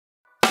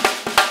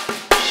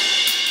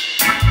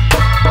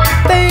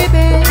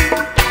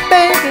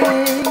Oh,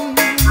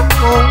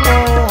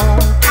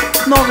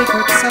 oh, no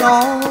regrets at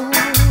all.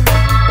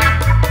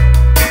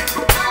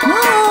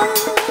 No,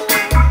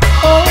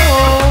 oh,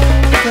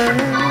 girl.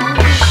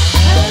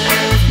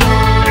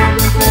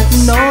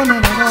 No, no,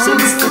 no.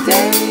 Since the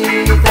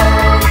day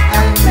that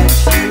I met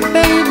you,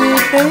 Baby,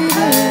 baby.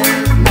 I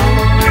have no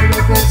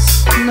regrets.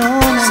 No,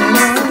 no, Since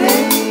no. the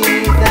day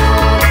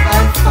that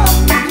I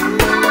found you.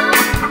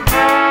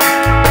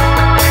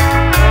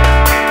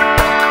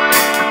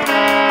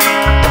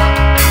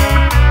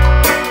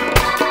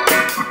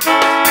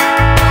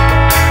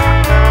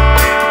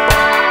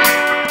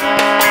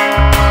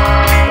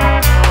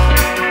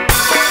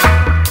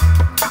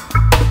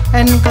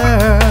 And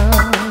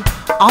girl,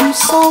 I'm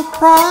so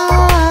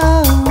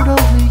proud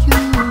of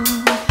you.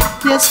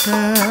 Yes,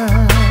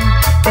 girl,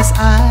 yes,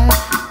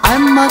 I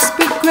must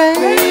be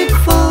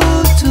grateful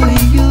to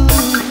you.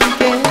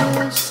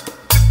 Yes,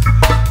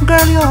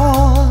 girl,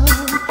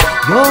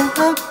 you're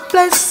a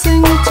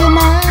blessing to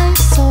my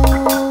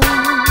soul,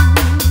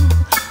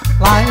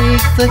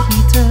 like the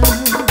heater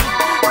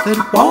that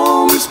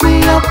warms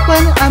me up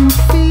when I'm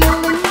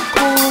feeling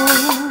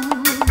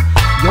cold.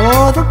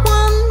 You're the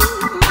one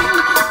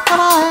that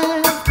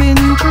I've been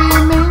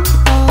dreaming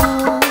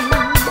of.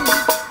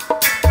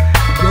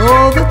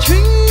 You're the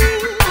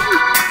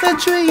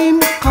dream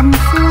come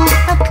true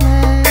at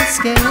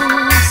last.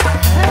 Yes, I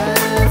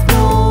have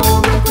no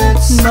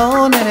regrets.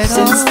 no, not at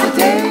all. Since the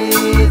day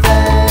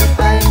that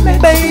I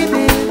met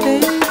Baby, you,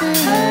 baby, I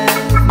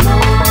have no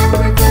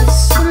regrets.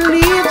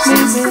 believe me,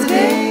 Since the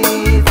baby.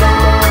 day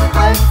that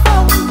I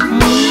found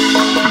you.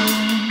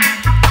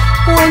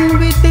 When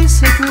we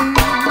disagree,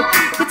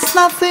 it's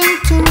nothing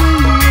to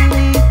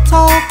really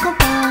talk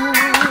about,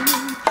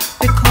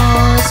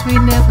 because we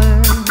never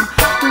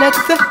let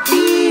the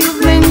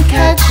evening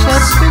catch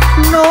us with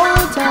no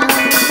doubt.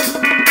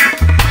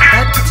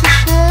 Got to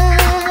share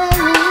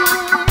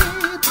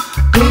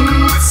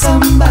it with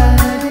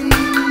somebody,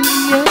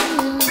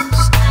 yes.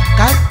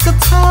 Got to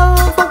tell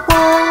the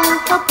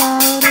world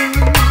about it.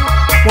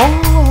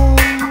 Whoa,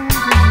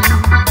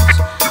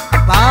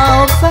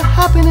 about the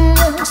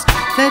happiness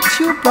that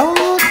you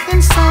brought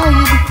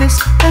inside this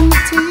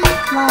empty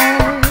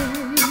life.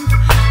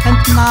 And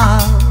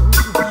now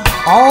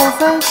all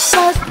the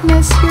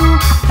sadness you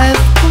have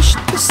pushed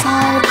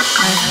aside,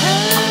 I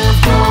have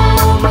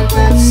No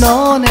regrets.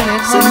 no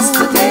net. Since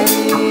the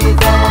day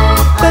that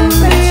I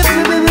Believe met me,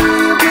 you,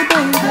 believe me, I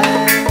baby.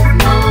 have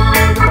no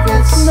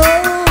regrets. No,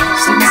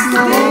 Since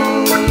the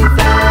day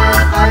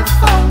that I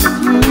found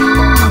you.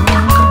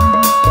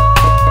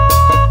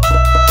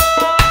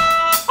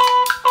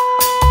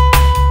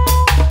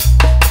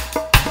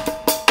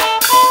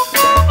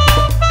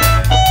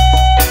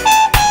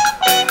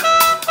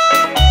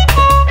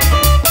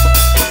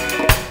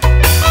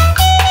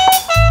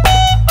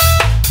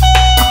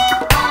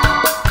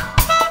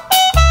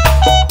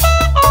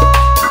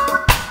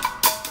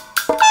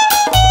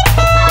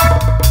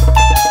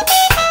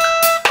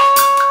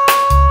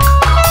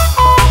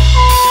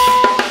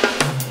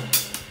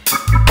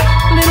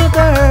 little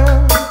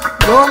girl,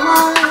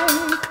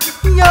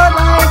 you're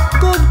like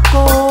good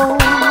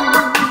gold.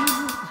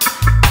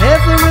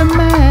 Every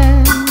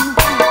man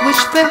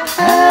wish they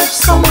have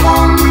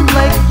someone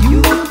like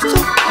you to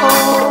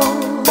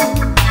hold.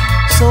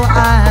 So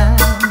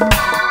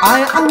I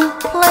am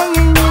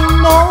playing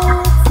no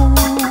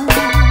fool.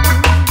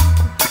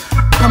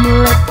 Come,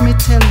 let me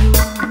tell you,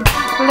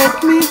 let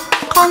me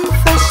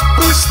confess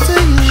this to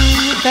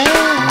you, that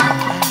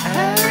I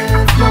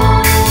have no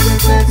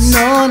regrets.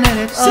 no, not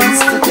at all. Since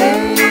the